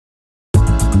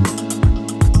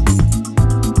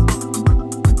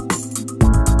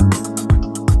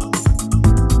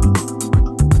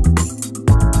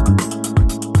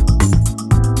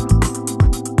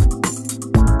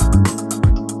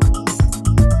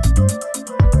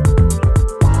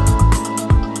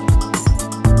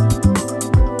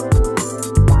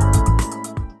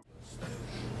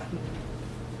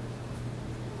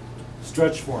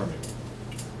stretch forming.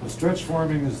 The stretch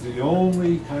forming is the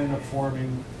only kind of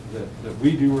forming that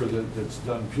we do, or that's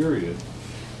done, period,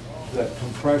 that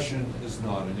compression is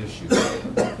not an issue.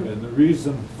 And the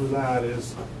reason for that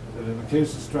is that in the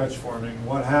case of stretch forming,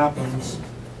 what happens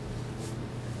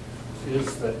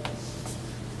is that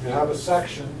you have a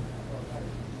section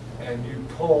and you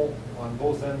pull on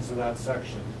both ends of that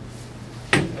section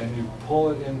and you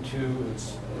pull it into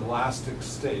its elastic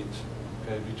state,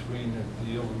 okay, between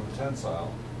the yield and the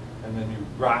tensile, and then you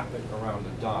wrap it around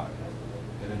a die.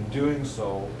 And in doing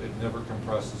so, it never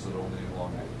compresses, it only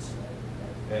elongates.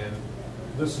 And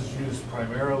this is used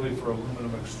primarily for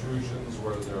aluminum extrusions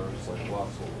where there's like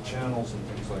lots of little channels and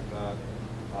things like that.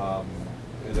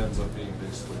 It ends up being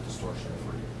basically distortion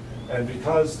free. And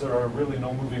because there are really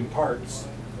no moving parts,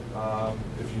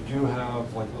 if you do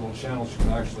have like little channels, you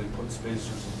can actually put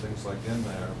spacers and things like in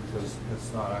there because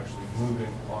it's not actually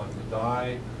moving on the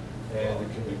die, and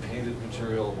it can be painted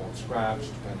material, it won't scratch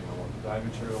depending on what the die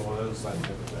material is, that type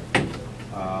of thing.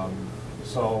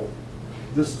 So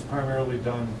this is primarily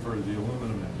done for the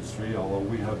aluminum industry, although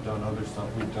we have done other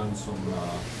stuff. We've done some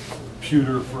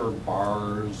pewter for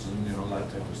bars and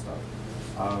that type of stuff.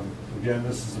 Again,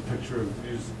 this is a picture of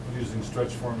using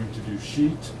stretch forming to do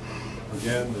sheet.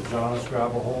 Again, the jaws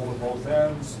grab a hold of both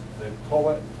ends, they pull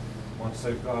it. Once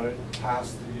they've got it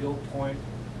past the yield point,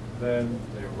 then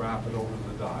they wrap it over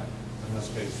the die. In this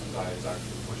case, the die is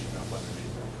actually pushing up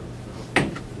underneath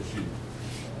it for the sheet.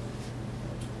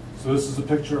 So this is a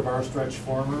picture of our stretch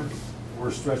former.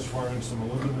 We're stretch forming some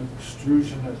aluminum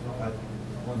extrusion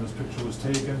when this picture was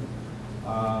taken.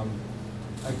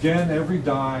 Again, every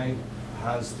die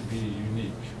has to be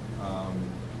unique.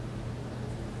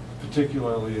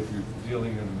 Particularly if you're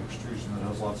dealing in an extrusion that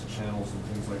has lots of channels and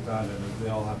things like that, and they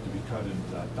all have to be cut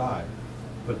into that die.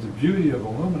 But the beauty of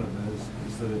aluminum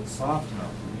is that it's soft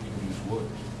enough that you can use wood,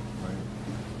 right?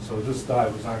 So this die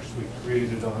was actually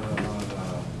created on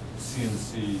a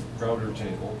CNC router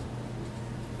table,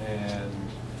 and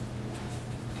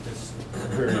it's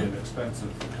very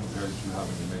inexpensive compared to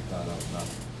having to make that out of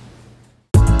metal.